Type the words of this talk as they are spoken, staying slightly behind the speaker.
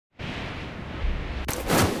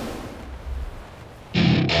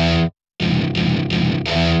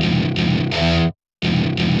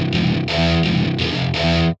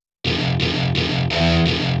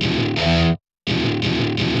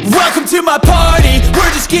to my party,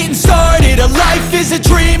 we're just getting started. A life is a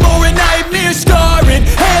dream or a nightmare scarring.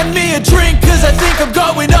 Hand me a drink cause I think I'm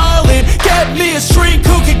going all in. Get me a shrink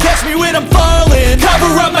who can catch me when I'm falling.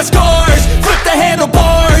 Cover up my scars, flip the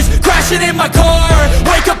handlebars, crashing in my car,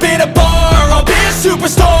 wake up in a bar. I'll be a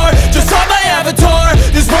superstar, just on my avatar.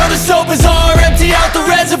 This world is so bizarre, empty out the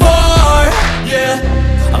reservoir. Yeah,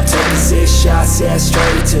 I'm taking 6 shots, yeah,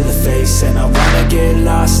 straight to the face. And I wanna get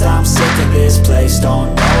lost, I'm sick of this place.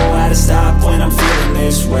 Don't know how to stop when I'm feeling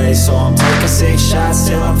this way. So I'm taking 6 shots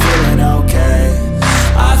till I'm feeling okay.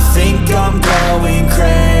 I think I'm going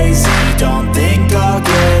crazy, don't think I'll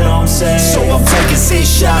get home safe. So I'm taking 6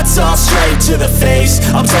 shots, all straight to the face.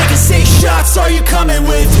 I'm taking 6 shots, are you coming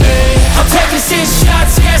with me? I'm taking 6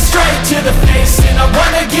 shots, yeah, straight to the face. And I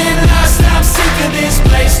wanna get lost, I'm sick of this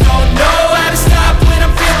place. Don't know how to stop when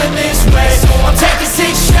I'm feeling this way. So I'm taking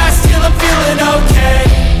 6 shots till I'm feeling okay.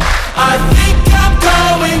 I think I'm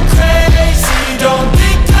going crazy, don't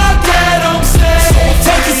think I'll get home safe. So I'm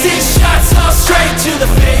taking 6 shots, all straight to the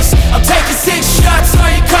face. I'm taking 6 shots,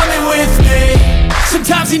 are you coming with me?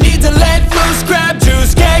 Sometimes you need to let loose, grab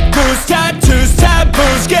juice, get goose, tattoos,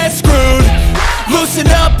 taboos, get screwed. Loosen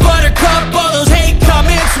up, buttercup, all those hate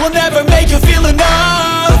comments will never make you feel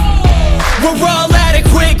enough. We're all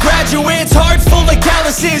adequate graduates, heart full of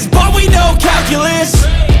calluses, but we know calculus.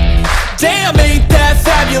 Damn, ain't that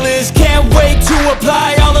fabulous? Can't wait to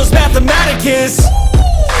apply all those mathematicus.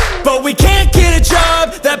 But we can't get a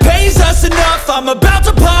job that pays us enough. I'm about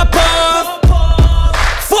to pop off.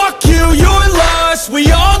 Fuck you, you're lost.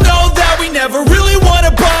 We all know that we never really want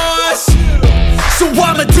a boss. So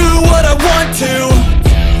I'ma do what I want to,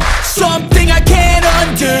 something I can't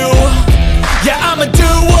undo. Yeah, I'ma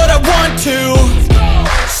do what I want to,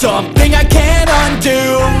 something I can't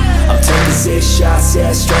undo. I'm taking 6 shots,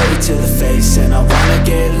 yeah, straight to the face. And I wanna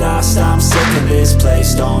get lost, I'm sick of this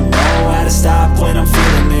place. Don't know how to stop when I'm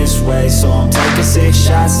feeling this way. So I'm taking 6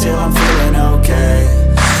 shots till I'm feeling okay.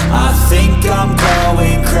 I think I'm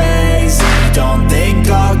going crazy, don't think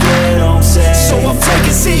I'll get home safe. So I'm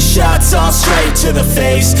taking 6 shots, all straight to the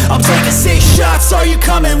face. I'm taking 6 shots, are you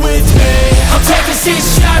coming with me? I'm taking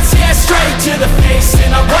 6 shots, yeah, straight to the face.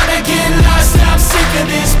 And I wanna get lost, I'm sick of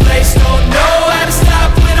this place. Don't know